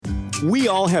We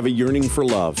all have a yearning for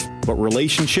love, but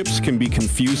relationships can be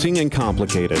confusing and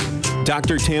complicated.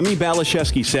 Dr. Tammi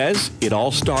Baliszewski says it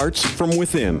all starts from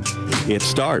within. It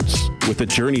starts with a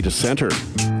journey to center.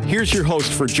 Here's your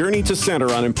host for Journey to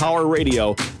Center on Empower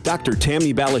Radio, Dr.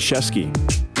 Tammi Baliszewski.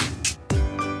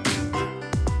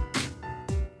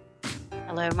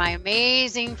 Hello, my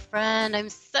amazing friend. I'm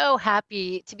so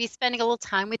happy to be spending a little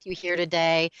time with you here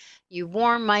today. You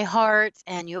warm my heart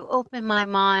and you open my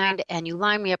mind and you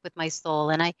line me up with my soul.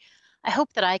 And I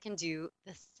hope that I can do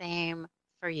the same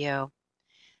for you.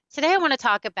 Today, I want to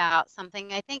talk about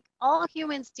something I think all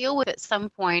humans deal with at some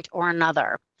point or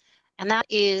another, and that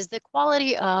is the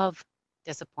quality of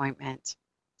disappointment.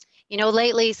 You know,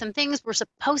 lately, some things were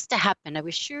supposed to happen. I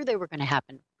was sure they were going to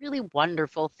happen, really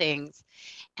wonderful things.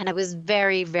 And I was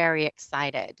very, very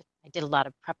excited. I did a lot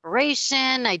of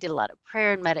preparation. I did a lot of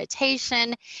prayer and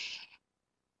meditation.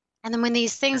 And then when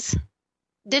these things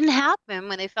didn't happen,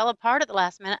 when they fell apart at the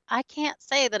last minute, I can't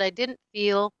say that I didn't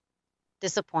feel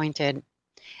disappointed.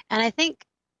 And I think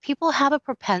people have a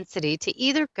propensity to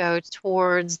either go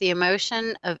towards the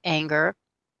emotion of anger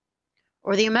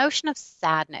or the emotion of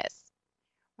sadness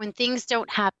when things don't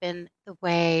happen the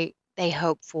way they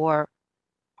hope for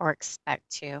or expect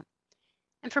to.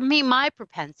 And for me, my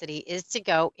propensity is to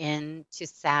go into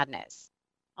sadness.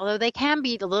 Although they can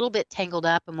be a little bit tangled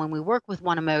up, and when we work with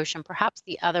one emotion, perhaps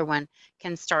the other one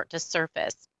can start to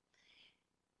surface.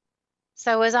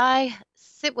 So as I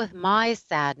sit with my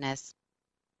sadness,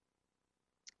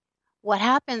 what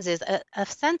happens is a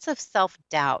sense of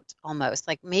self-doubt almost,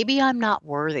 like maybe I'm not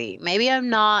worthy, maybe I'm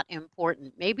not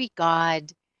important, maybe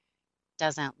God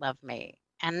doesn't love me.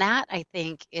 And that, I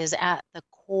think, is at the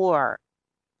core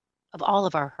of all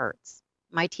of our hurts.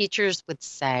 My teachers would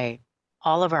say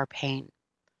all of our pain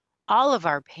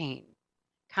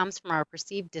comes from our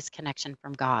perceived disconnection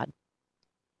from God.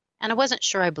 And I wasn't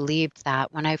sure I believed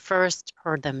that when I first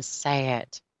heard them say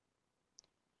it.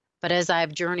 But as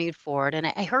I've journeyed forward, and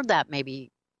I heard that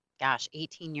maybe,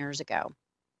 18 years ago,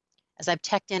 as I've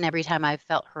checked in every time I've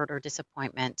felt hurt or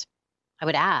disappointment, I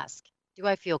would ask, do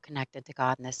I feel connected to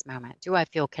God in this moment? Do I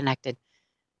feel connected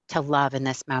to love in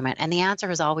this moment? And the answer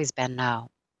has always been no.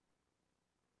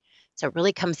 So it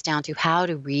really comes down to how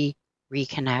do we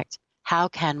reconnect? How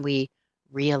can we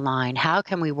realign? How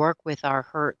can we work with our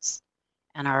hurts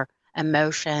and our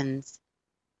emotions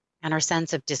and our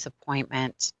sense of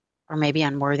disappointment or maybe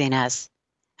unworthiness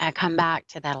and come back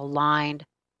to that aligned,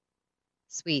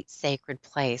 sweet, sacred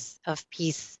place of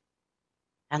peace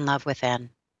and love within?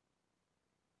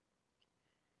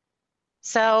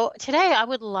 So today I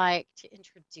would like to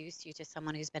introduce you to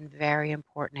someone who's been very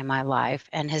important in my life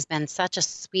and has been such a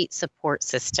sweet support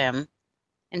system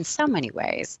in so many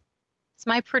ways. It's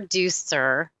my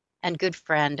producer and good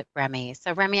friend, Remy.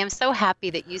 So Remy, I'm so happy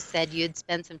that you said you'd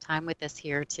spend some time with us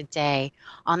here today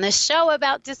on this show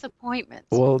about disappointment.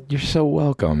 Well, you're so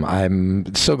welcome.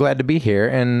 I'm so glad to be here.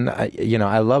 And,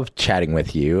 I love chatting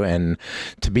with you, and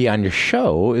to be on your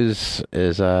show is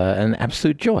an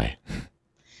absolute joy.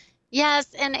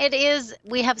 Yes, and it is.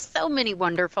 We have so many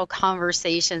wonderful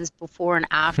conversations before and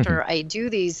after I do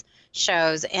these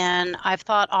shows, and I've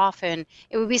thought often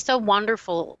it would be so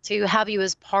wonderful to have you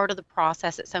as part of the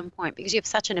process at some point because you have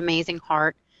such an amazing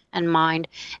heart and mind,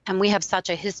 and we have such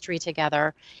a history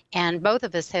together, and both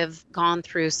of us have gone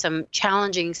through some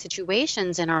challenging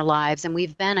situations in our lives, and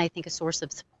we've been, I think, a source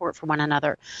of support for one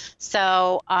another.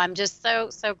 So I'm just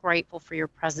so grateful for your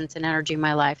presence and energy in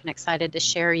my life and excited to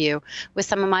share you with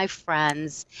some of my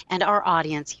friends and our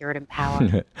audience here at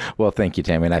Empower. Well, thank you,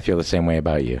 Tammi, and I feel the same way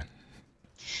about you.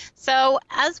 So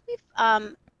as we've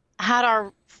had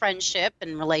our friendship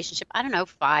and relationship,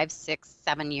 5, 6,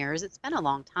 7 years, it's been a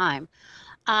long time.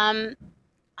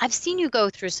 I've seen you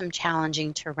go through some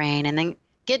challenging terrain and then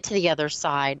get to the other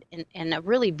side in a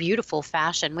really beautiful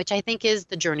fashion, which I think is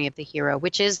the journey of the hero,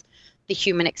 which is the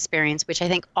human experience, which I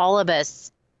think all of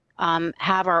us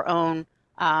have our own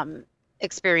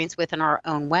experience with in our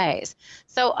own ways.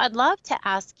 So I'd love to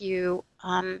ask you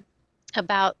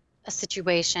about a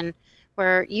situation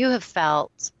where you have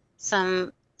felt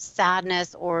some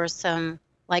sadness or some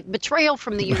betrayal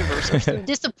from the universe or some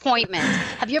disappointment.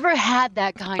 Have you ever had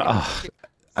that kind of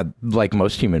like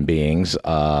most human beings,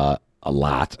 a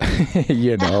lot.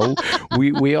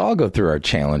 We all go through our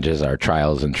challenges, our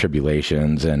trials and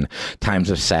tribulations, and times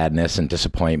of sadness and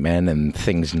disappointment, and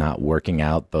things not working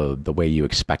out the way you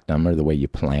expect them or the way you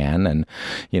plan. And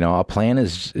a plan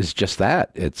is just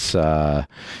that. It's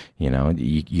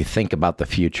you think about the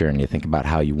future and you think about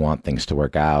how you want things to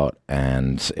work out,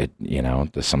 and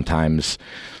sometimes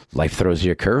life throws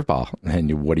you a curveball,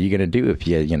 and what are you going to do if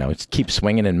you keep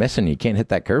swinging and missing? You can't hit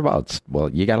that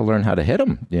curveball. You got to learn how to hit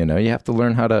them. You have to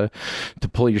learn how to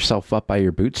pull yourself up by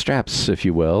your bootstraps, if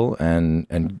you will,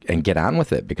 and get on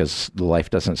with it, because life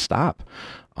doesn't stop.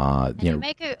 You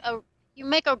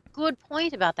make a good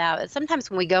point about that. Sometimes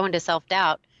when we go into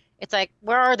self-doubt, it's like,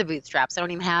 where are the bootstraps? I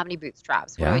don't even have any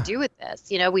bootstraps. What do I do with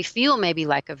this? We feel maybe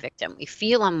like a victim. We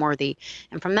feel unworthy.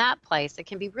 And from that place, it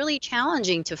can be really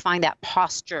challenging to find that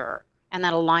posture and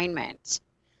that alignment.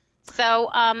 So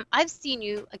I've seen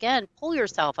you, again, pull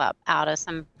yourself up out of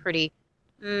some pretty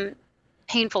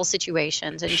painful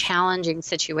situations and challenging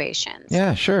situations.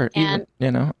 Yeah, sure. And,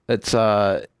 it's...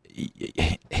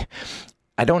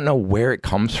 I don't know where it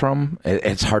comes from.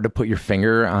 It's hard to put your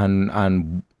finger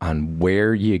on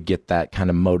where you get that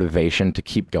kind of motivation to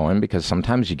keep going, because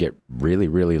sometimes you get really,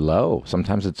 really low.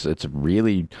 Sometimes it's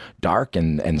really dark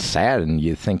and sad, and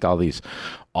you think all these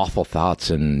awful thoughts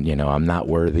and, I'm not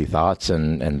worthy thoughts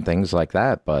and things like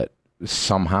that. But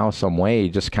somehow, some way,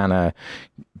 just kind of,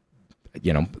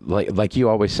 like you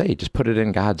always say, just put it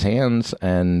in God's hands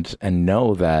and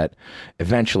know that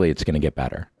eventually it's going to get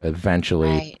better.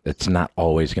 Eventually, It's not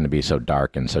always going to be so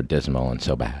dark and so dismal and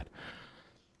so bad.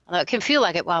 Although it can feel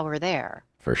like it while we're there.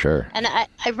 For sure. And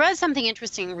I read something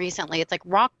interesting recently. It's like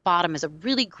rock bottom is a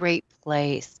really great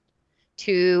place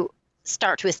to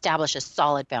start to establish a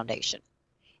solid foundation.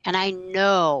 And I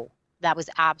know that was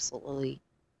absolutely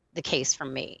the case for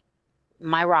me.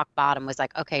 My rock bottom was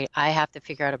like, okay, I have to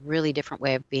figure out a really different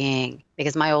way of being,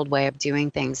 because my old way of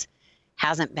doing things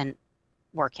hasn't been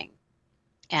working,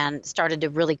 and started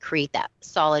to really create that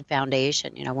solid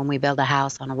foundation. When we build a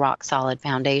house on a rock solid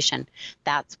foundation,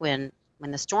 that's when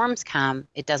the storms come,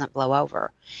 it doesn't blow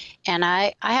over. And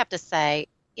I have to say,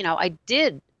 I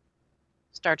did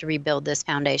start to rebuild this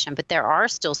foundation, but there are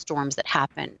still storms that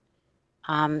happen.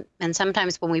 And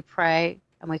sometimes when we pray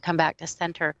and we come back to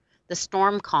center, the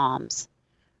storm calms,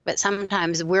 but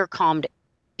sometimes we're calmed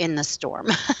in the storm.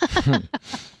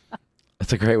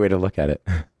 That's a great way to look at it.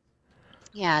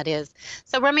 Yeah, it is.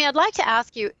 So, Remy, I'd like to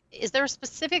ask you, is there a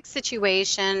specific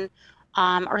situation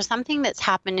or something that's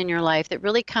happened in your life that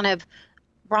really kind of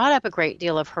brought up a great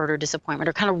deal of hurt or disappointment,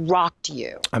 or kind of rocked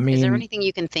you? Is there anything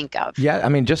you can think of? Yeah,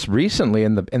 just recently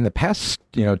in the past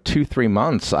 2-3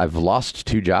 months, I've lost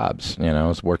 2 jobs. I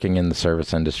was working in the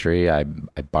service industry. I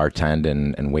bartend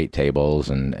and wait tables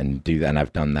and do that, and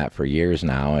I've done that for years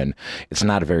now. And it's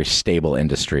not a very stable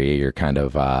industry. You're kind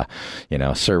of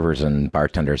servers and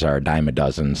bartenders are a dime a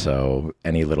dozen. So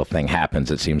any little thing happens,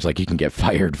 it seems like you can get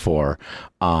fired for.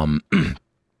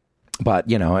 But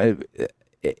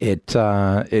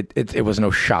it was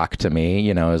no shock to me.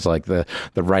 It was like the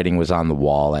writing was on the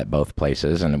wall at both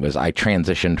places, and I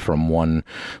transitioned from one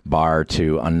bar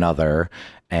to another,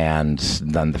 and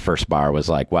then the first bar was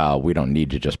like, well, we don't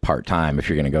need you just part-time. If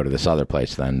you're going to go to this other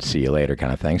place, then see you later,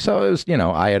 kind of thing. So it was,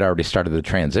 I had already started the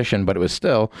transition, but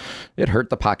it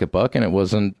hurt the pocketbook, and it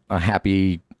wasn't a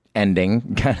happy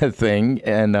ending kind of thing.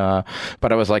 And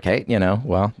but I was like, hey,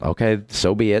 well, okay,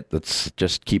 so be it. Let's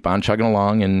just keep on chugging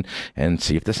along and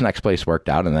see if this next place worked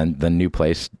out. And then the new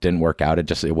place didn't work out.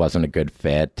 It wasn't a good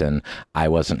fit, and I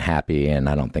wasn't happy, and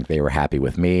I don't think they were happy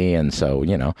with me. And so,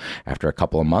 after a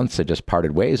couple of months, it just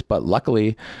parted ways. But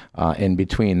luckily, in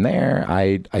between there,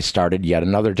 I started yet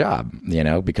another job,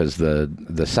 because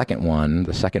the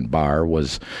second bar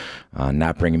was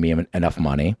not bringing me enough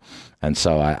money. And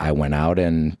so I went out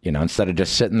and, instead of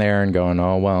just sitting there and going,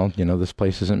 oh, well, this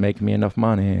place isn't making me enough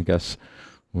money, I guess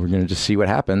we're going to just see what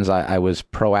happens. I was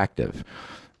proactive,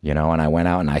 and I went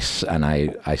out and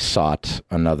I sought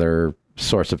another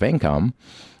source of income.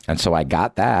 And so I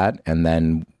got that. And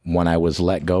then when I was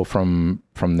let go from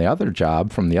the other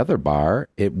job, from the other bar,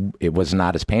 it was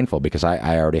not as painful, because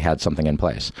I already had something in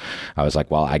place. I was like,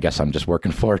 well, I guess I'm just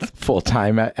working for it full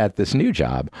time at this new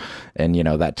job. And,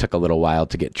 that took a little while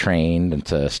to get trained and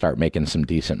to start making some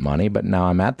decent money. But now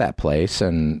I'm at that place,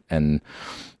 and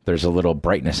there's a little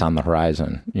brightness on the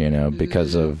horizon,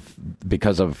 because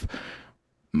of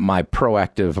my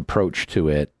proactive approach to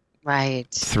it. Right.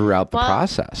 Throughout the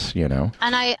process, And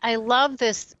I love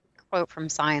this quote from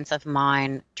Science of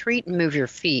Mind: treat and move your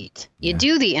feet. You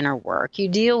do the inner work. You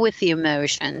deal with the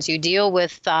emotions. You deal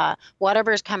with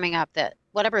whatever's coming up,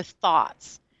 whatever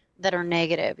thoughts that are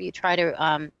negative. You try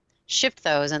to shift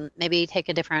those and maybe take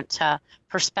a different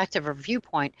perspective or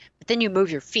viewpoint, but then you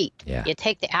move your feet. Yeah. You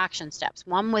take the action steps.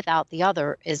 One without the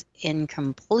other is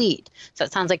incomplete. So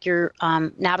it sounds like you're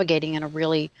navigating in a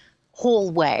really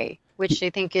whole way, which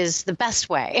I think is the best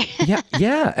way.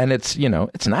 Yeah. And it's,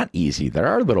 it's not easy. There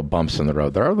are little bumps in the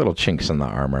road. There are little chinks in the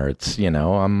armor. It's,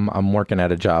 I'm working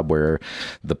at a job where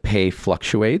the pay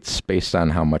fluctuates based on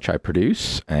how much I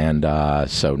produce. And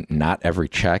so not every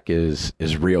check is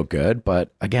real good.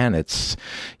 But again, it's,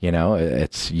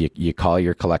 you call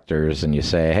your collectors and you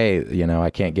say, hey, I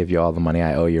can't give you all the money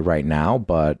I owe you right now,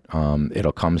 but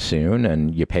it'll come soon.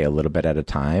 And you pay a little bit at a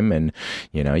time. And,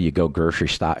 you go grocery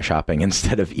shopping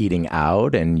instead of eating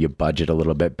out, and you budget a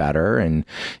little bit better, and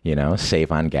save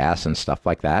on gas and stuff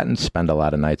like that, and spend a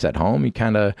lot of nights at home.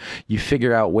 You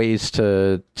figure out ways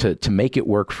to make it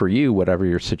work for you, whatever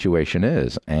your situation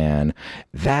is, and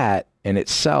that in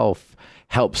itself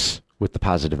helps with the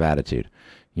positive attitude.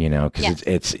 Because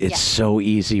Yes. it's so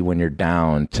easy when you're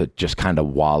down to just kind of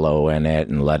wallow in it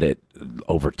and let it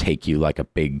overtake you like a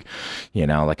big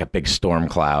storm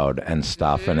cloud and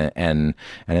stuff. Mm-hmm. And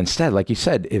instead, like you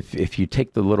said, if you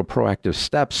take the little proactive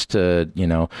steps to,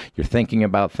 you're thinking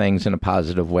about things in a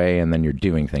positive way, and then you're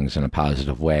doing things in a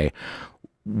positive way,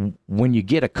 when you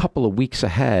get a couple of weeks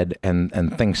ahead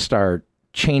and things start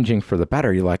changing for the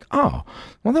better, you're like, oh,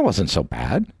 well, that wasn't so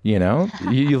bad. You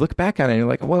look back on it and you're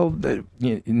like, well,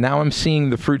 now I'm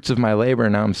seeing the fruits of my labor.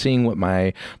 Now I'm seeing what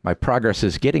my progress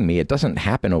is getting me. It doesn't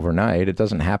happen overnight. It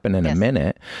doesn't happen in a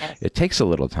minute. Yes. It takes a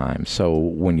little time. So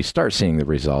when you start seeing the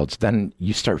results, then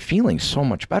you start feeling so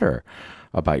much better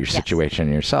about your situation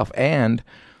and yourself. And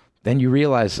then you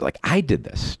realize, like, I did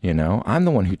this, I'm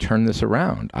the one who turned this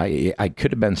around. I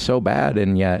could have been so bad,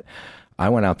 and yet I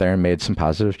went out there and made some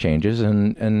positive changes,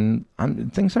 and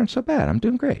things aren't so bad. I'm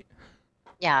doing great.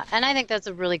 Yeah, and I think that's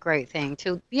a really great thing,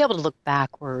 to be able to look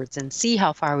backwards and see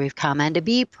how far we've come, and to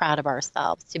be proud of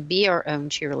ourselves, to be our own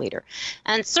cheerleader.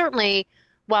 And certainly,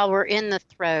 while we're in the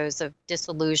throes of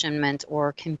disillusionment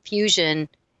or confusion,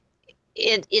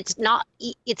 it's not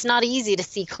easy to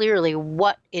see clearly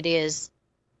what it is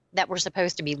that we're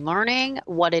supposed to be learning,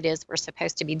 what it is we're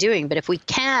supposed to be doing. But if we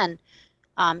can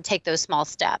take those small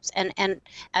steps. And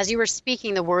as you were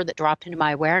speaking, the word that dropped into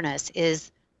my awareness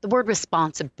is the word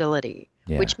responsibility,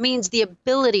 which means the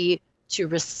ability to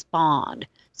respond.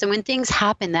 So when things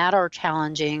happen that are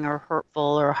challenging or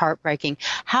hurtful or heartbreaking,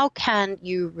 how can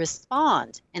you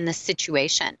respond in this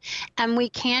situation? And we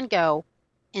can go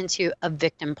into a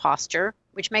victim posture,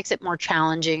 which makes it more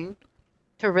challenging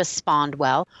to respond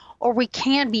well, or we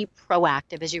can be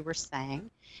proactive, as you were saying,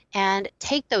 and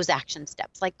take those action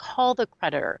steps, like call the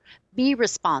creditor, be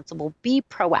responsible, be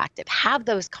proactive, have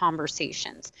those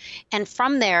conversations. And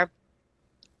from there,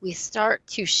 we start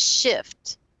to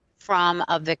shift from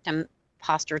a victim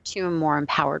posture to a more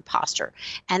empowered posture.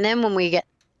 And then when we get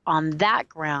on that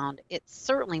ground, it's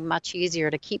certainly much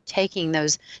easier to keep taking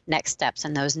those next steps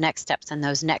and those next steps and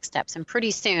those next steps. And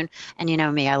pretty soon, and you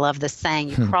know me, I love this saying,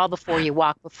 you crawl before you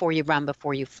walk, before you run,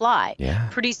 before you fly. Yeah.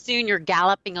 Pretty soon you're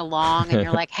galloping along and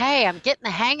you're like, hey, I'm getting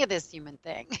the hang of this human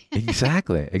thing.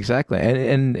 Exactly.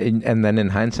 And then in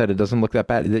hindsight, it doesn't look that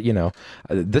bad.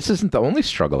 This isn't the only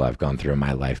struggle I've gone through in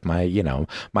my life.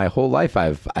 My whole life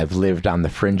I've lived on the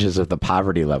fringes of the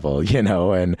poverty level,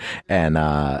 and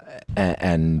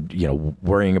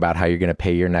worrying about how you're going to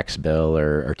pay your next bill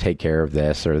or take care of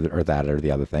this or that or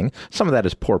the other thing. Some of that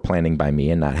is poor planning by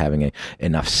me and not having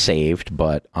enough saved,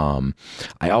 but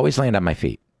I always land on my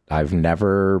feet. I've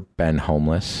never been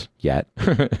homeless yet.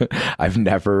 I've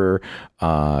never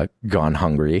gone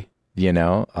hungry.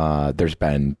 There's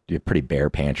been pretty bare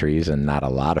pantries and not a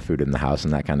lot of food in the house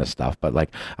and that kind of stuff. But like,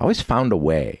 I always found a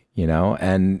way,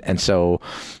 and so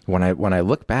when I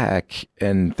look back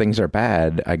and things are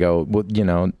bad, I go,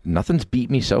 well, nothing's beat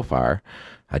me so far.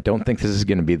 I don't think this is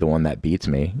going to be the one that beats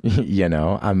me.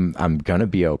 I'm going to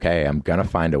be okay. I'm going to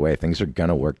find a way. Things are going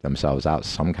to work themselves out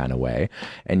some kind of way.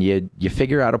 And you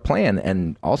figure out a plan,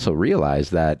 and also realize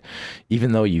that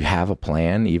even though you have a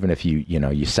plan, even if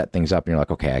you set things up and you're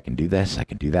like, okay, I can do this, I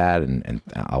can do that, and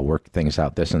I'll work things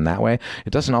out this and that way, it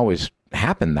doesn't always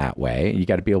happen that way. You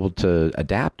got to be able to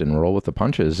adapt and roll with the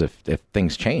punches if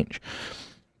things change.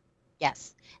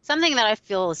 Yes. Something that I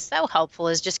feel is so helpful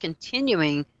is just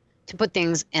continuing to put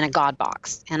things in a God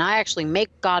box. And I actually make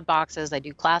God boxes. I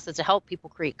do classes to help people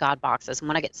create God boxes. And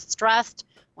when I get stressed,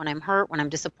 when I'm hurt, when I'm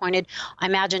disappointed, I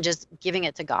imagine just giving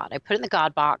it to God. I put it in the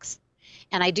God box.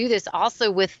 And I do this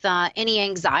also with any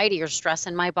anxiety or stress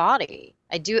in my body.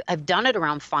 I've done it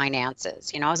around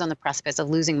finances. I was on the precipice of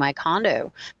losing my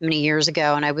condo many years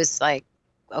ago, and I was like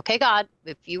okay, God,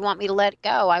 if you want me to let it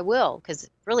go, I will, because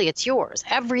really it's yours.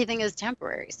 Everything is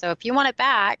temporary. So if you want it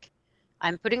back,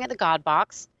 I'm putting it in the God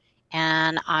box,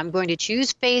 and I'm going to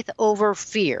choose faith over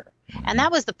fear. And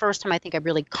that was the first time I think I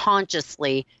really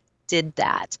consciously did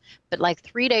that. But like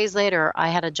 3 days later, I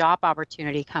had a job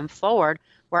opportunity come forward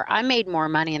where I made more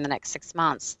money in the next 6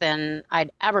 months than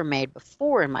I'd ever made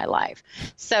before in my life.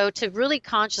 So to really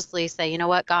consciously say, you know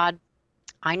what, God,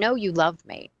 I know you love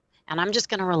me, and I'm just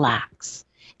going to relax.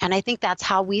 And I think that's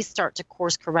how we start to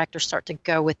course correct or start to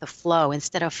go with the flow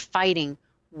instead of fighting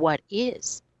what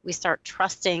is. We start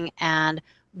trusting, and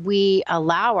we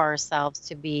allow ourselves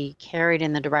to be carried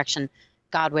in the direction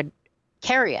God would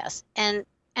carry us. And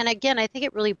again, I think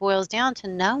it really boils down to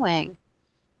knowing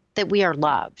that we are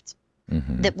loved,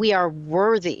 that we are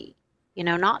worthy,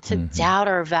 not to doubt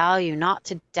our value, not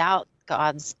to doubt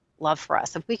God's love for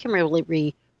us. If we can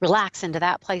really relax into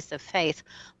that place of faith,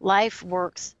 life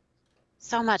works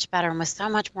so much better and with so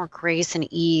much more grace and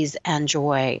ease and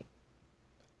joy.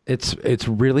 It's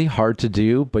really hard to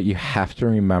do, but you have to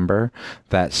remember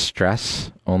that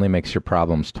stress only makes your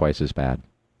problems twice as bad.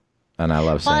 And I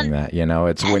love saying that,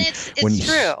 it's when you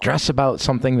true. Stress about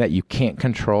something that you can't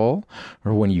control,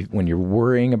 or when you're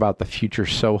worrying about the future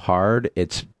so hard,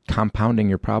 it's compounding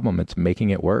your problem. It's making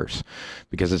it worse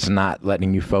because it's not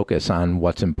letting you focus on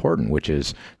what's important, which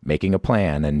is making a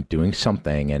plan and doing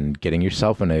something and getting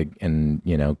yourself in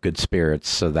good spirits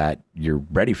so that you're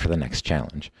ready for the next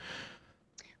challenge.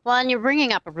 Well, and you're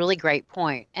bringing up a really great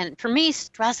point. And for me,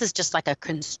 stress is just like a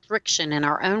constriction in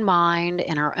our own mind,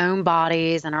 in our own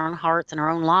bodies, in our own hearts, in our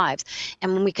own lives.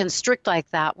 And when we constrict like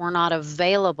that, we're not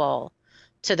available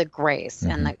to the grace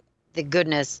and the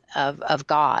goodness of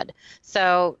God.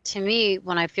 So to me,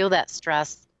 when I feel that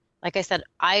stress, like I said,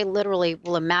 I literally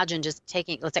will imagine just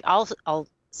taking, let's say I'll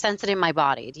sense it in my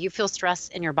body. Do you feel stress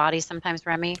in your body sometimes,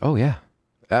 Remy? Oh, yeah.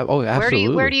 Oh,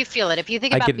 absolutely. Where do you feel it? If you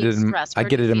think about being stressed, I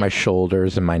get it in my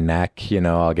shoulders and my neck.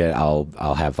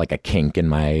 I'll have like a kink in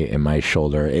my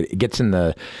shoulder. It gets in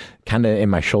the kind of in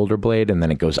my shoulder blade, and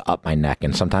then it goes up my neck.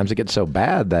 And sometimes it gets so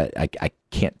bad that I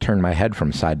can't turn my head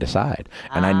from side to side.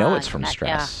 And I know it's from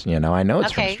stress. Yeah. I know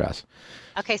it's from stress.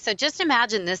 Okay, so just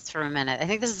imagine this for a minute. I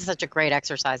think this is such a great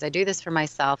exercise. I do this for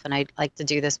myself, and I like to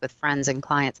do this with friends and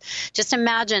clients. Just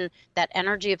imagine that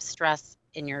energy of stress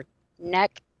in your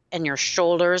neck and your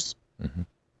shoulders.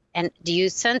 And do you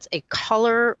sense a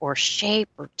color or shape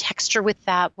or texture with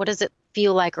that? What does it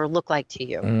feel like or look like to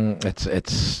you?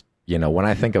 It's when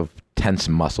I think of tense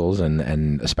muscles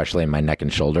and especially in my neck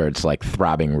and shoulder, it's like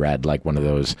throbbing red, like one of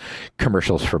those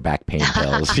commercials for back pain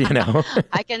pills,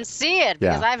 I can see it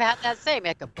because I've had that same,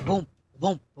 like a boom,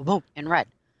 boom, boom in red.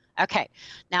 Okay.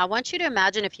 Now I want you to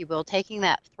imagine, if you will, taking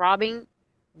that throbbing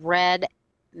red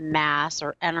mass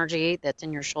or energy that's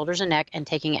in your shoulders and neck and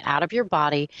taking it out of your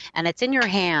body, and it's in your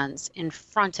hands in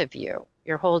front of you.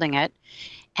 You're holding it.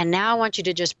 And now I want you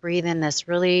to just breathe in this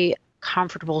really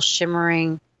comfortable,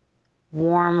 shimmering,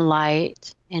 warm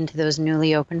light into those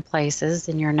newly opened places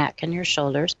in your neck and your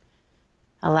shoulders,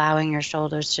 allowing your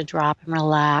shoulders to drop and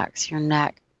relax, your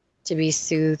neck to be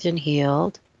soothed and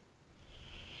healed.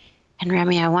 And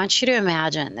Remy, I want you to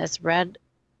imagine this red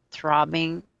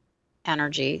throbbing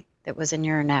energy that was in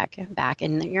your neck and back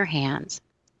in your hands.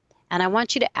 And I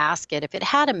want you to ask it if it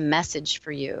had a message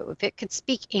for you, if it could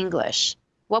speak English,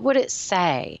 what would it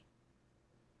say?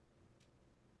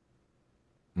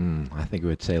 I think it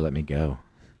would say, "Let me go."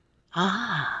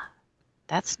 Ah,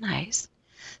 that's nice.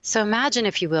 So imagine,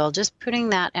 if you will, just putting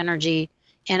that energy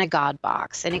in a God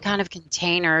box, any kind of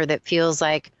container that feels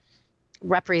like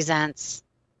represents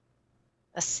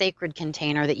a sacred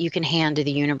container that you can hand to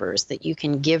the universe, that you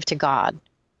can give to God.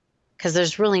 Because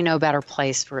there's really no better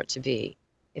place for it to be.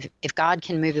 If God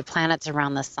can move the planets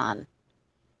around the sun,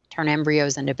 turn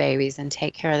embryos into babies, and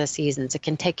take care of the seasons, it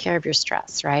can take care of your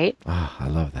stress, right? Oh, I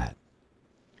love that.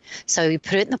 So you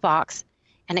put it in the box,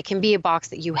 and it can be a box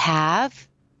that you have,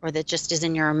 or that just is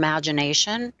in your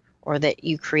imagination, or that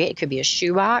you create. It could be a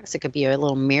shoe box. It could be a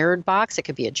little mirrored box. It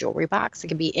could be a jewelry box. It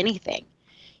could be anything.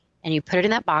 And you put it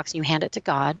in that box, and you hand it to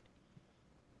God,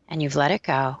 and you've let it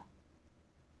go.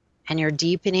 And you're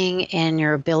deepening in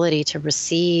your ability to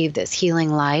receive this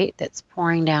healing light that's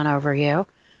pouring down over you,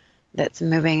 that's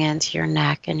moving into your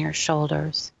neck and your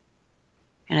shoulders.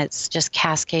 And it's just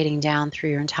cascading down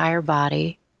through your entire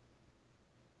body.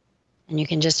 And you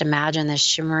can just imagine this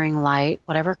shimmering light,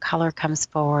 whatever color comes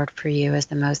forward for you, as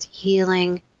the most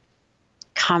healing,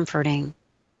 comforting,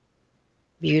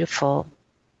 beautiful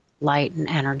light and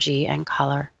energy and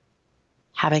color.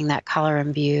 Having that color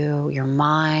imbue your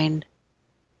mind,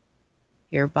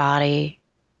 your body,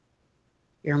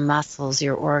 your muscles,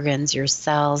 your organs, your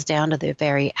cells, down to the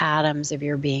very atoms of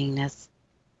your beingness.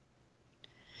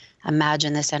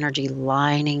 Imagine this energy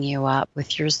lining you up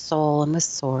with your soul and with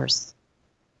Source.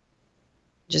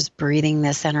 Just breathing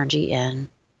this energy in.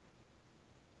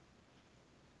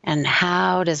 And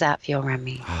how does that feel,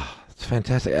 Remy? Oh, it's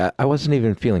fantastic. I wasn't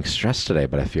even feeling stressed today,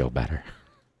 but I feel better.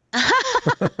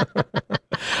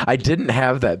 I didn't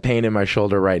have that pain in my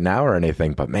shoulder right now or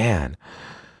anything, but man,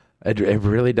 it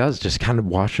really does just kind of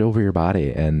wash over your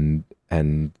body, and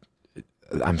I'm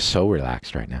so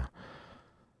relaxed right now.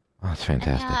 Oh, it's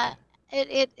fantastic.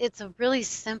 Yeah, it's a really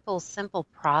simple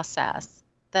process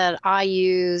that I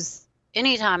use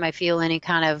anytime I feel any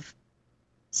kind of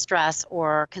stress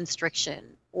or constriction,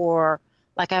 or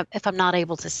like if I'm not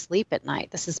able to sleep at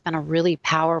night. This has been a really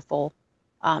powerful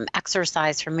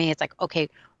exercise for me. It's like, okay,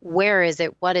 where is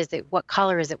it? What is it? What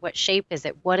color is it? What shape is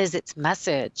it? What is its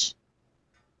message?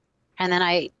 And then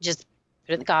I just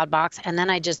put it in the God box, and then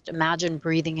I just imagine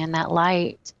breathing in that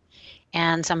light.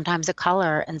 And sometimes a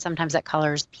color, and sometimes that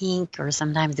color is pink, or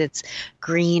sometimes it's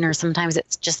green, or sometimes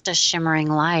it's just a shimmering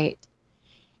light.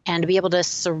 And to be able to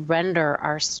surrender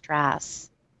our stress,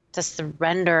 to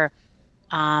surrender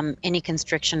any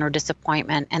constriction or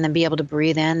disappointment, and then be able to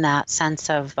breathe in that sense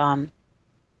of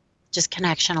just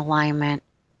connection, alignment.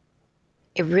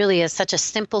 It really is such a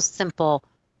simple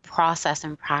process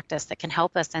and practice that can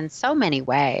help us in so many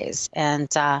ways. And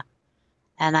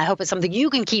I hope it's something you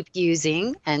can keep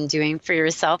using and doing for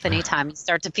yourself anytime you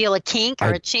start to feel a kink or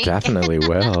a chink. Definitely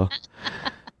will.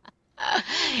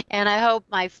 And I hope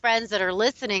my friends that are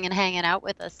listening and hanging out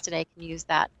with us today can use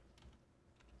that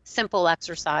simple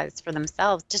exercise for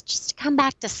themselves, just to come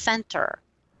back to center,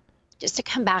 just to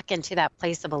come back into that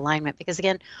place of alignment. Because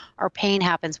again, our pain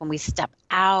happens when we step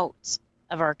out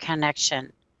of our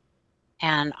connection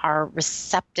and our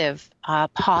receptive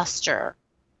posture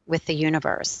with the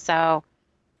universe. So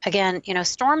again,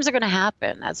 storms are going to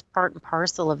happen. That's part and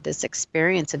parcel of this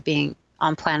experience of being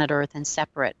on planet Earth and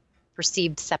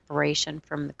perceived separation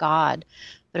from the God.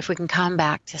 But if we can come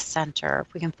back to center,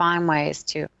 if we can find ways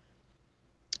to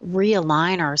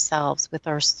realign ourselves with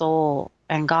our soul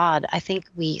and God, I think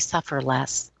we suffer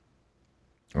less.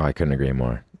 Oh, I couldn't agree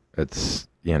more. It's,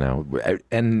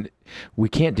 and we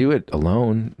can't do it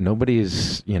alone. Nobody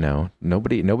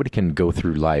can go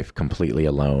through life completely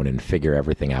alone and figure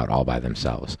everything out all by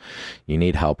themselves. You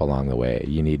need help along the way.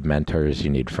 You need mentors, you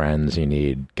need friends, you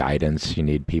need guidance, you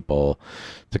need people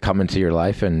to come into your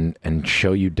life and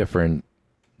show you different,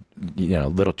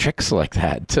 little tricks like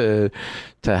that to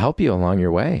help you along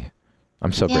your way.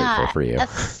 I'm so grateful for you.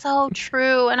 That's so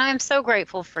true. And I'm so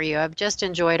grateful for you. I've just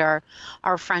enjoyed our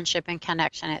friendship and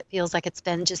connection. It feels like it's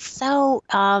been just so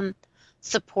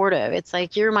supportive. It's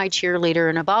like you're my cheerleader,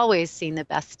 and I've always seen the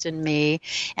best in me.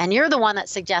 And you're the one that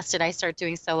suggested I start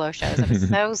doing solo shows. I'm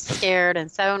so scared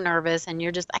and so nervous, and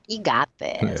you're just like, you got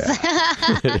this.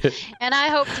 Yeah. And I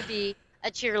hope to be a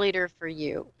cheerleader for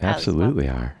you. Absolutely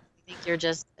are. I think you're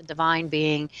just a divine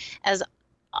being, as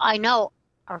I know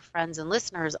our friends and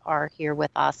listeners are here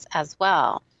with us as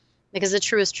well, because the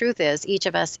truest truth is each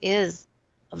of us is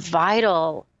a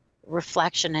vital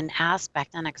reflection and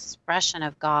aspect and expression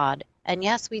of God. And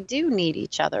yes, we do need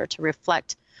each other to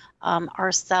reflect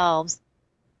ourselves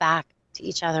back to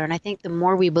each other. And I think the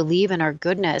more we believe in our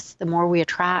goodness, the more we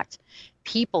attract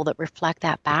people that reflect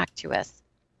that back to us.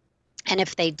 And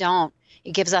if they don't,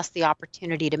 it gives us the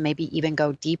opportunity to maybe even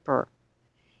go deeper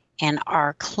in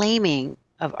our claiming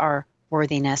of our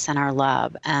worthiness and our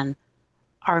love and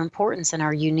our importance and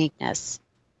our uniqueness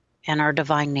and our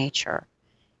divine nature.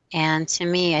 And to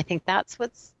me, I think that's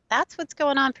what's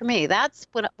going on for me. That's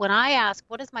when I ask,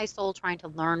 what is my soul trying to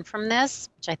learn from this?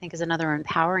 Which I think is another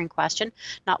empowering question.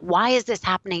 Not why is this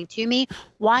happening to me?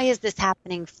 Why is this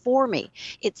happening for me?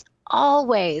 It's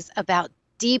always about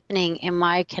deepening in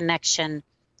my connection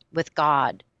with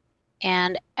God.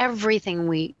 And everything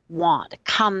we want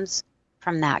comes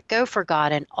from that. Go for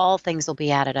God, and all things will be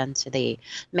added unto thee.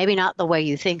 Maybe not the way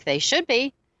you think they should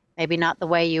be, maybe not the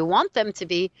way you want them to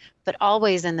be, but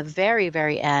always in the very,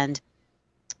 very end,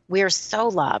 we are so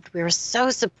loved, we are so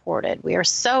supported, we are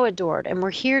so adored, and we're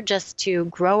here just to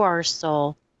grow our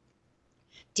soul,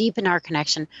 deepen our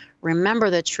connection,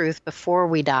 remember the truth before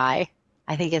we die.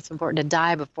 I think it's important to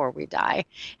die before we die,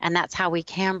 and that's how we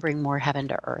can bring more heaven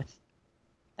to earth.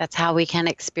 That's how we can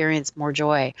experience more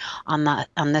joy on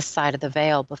this side of the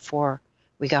veil before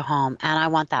we go home. And I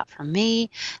want that for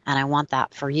me, and I want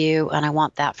that for you, and I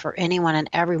want that for anyone and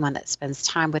everyone that spends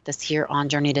time with us here on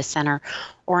Journey to Center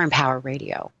or Empower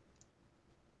Radio.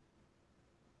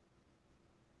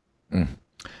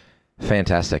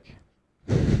 Fantastic.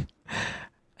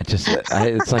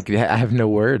 It's like I have no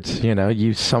words.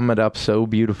 You sum it up so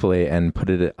beautifully and put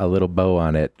a little bow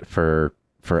on it for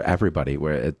everybody.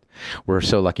 We're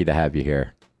so lucky to have you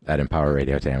here at Empower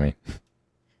Radio, Tammi.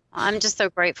 I'm just so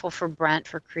grateful for Brent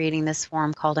for creating this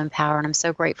forum called Empower, and I'm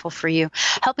so grateful for you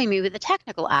helping me with the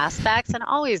technical aspects and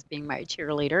always being my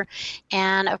cheerleader.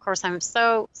 And of course, I'm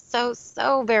so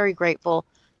very grateful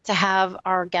to have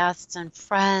our guests and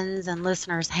friends and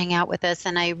listeners hang out with us.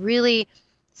 And I really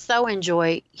so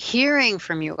enjoy hearing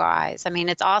from you guys. I mean,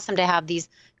 it's awesome to have these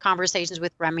conversations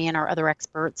with Remy and our other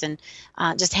experts and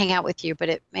just hang out with you, but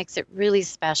it makes it really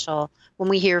special when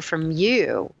we hear from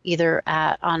you, either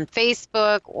on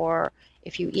Facebook, or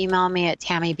if you email me at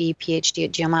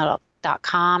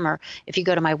tammybphd@gmail.com, or if you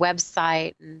go to my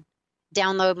website and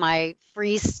download my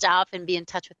free stuff and be in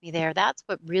touch with me there. That's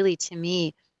what really, to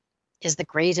me, is the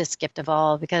greatest gift of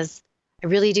all, because I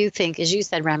really do think, as you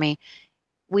said, Remy,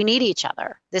 we need each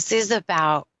other. This is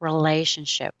about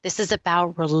relationship. This is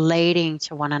about relating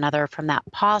to one another from that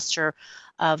posture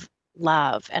of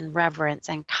love and reverence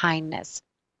and kindness.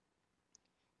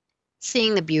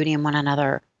 Seeing the beauty in one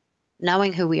another,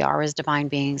 knowing who we are as divine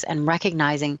beings, and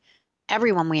recognizing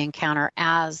everyone we encounter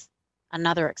as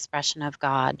another expression of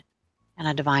God and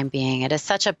a divine being. It is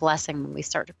such a blessing when we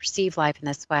start to perceive life in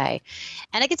this way.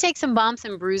 And it can take some bumps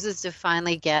and bruises to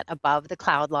finally get above the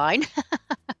cloud line.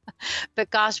 But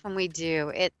gosh, when we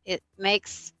do,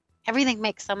 everything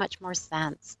makes so much more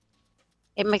sense.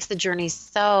 It makes the journey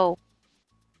so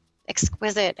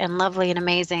exquisite and lovely and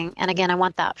amazing. And again, I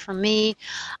want that for me.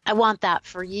 I want that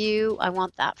for you. I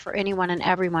want that for anyone and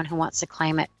everyone who wants to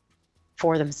claim it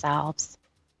for themselves.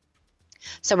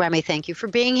 So Remy, thank you for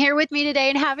being here with me today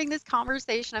and having this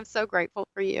conversation. I'm so grateful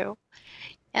for you.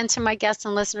 And to my guests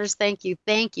and listeners, thank you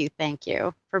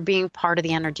for being part of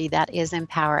the energy that is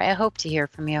Empower. I hope to hear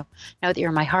from you. Know that you're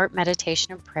in my heart,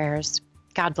 meditation, and prayers.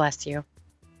 God bless you.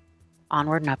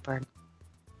 Onward and upward.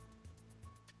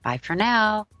 Bye for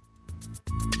now.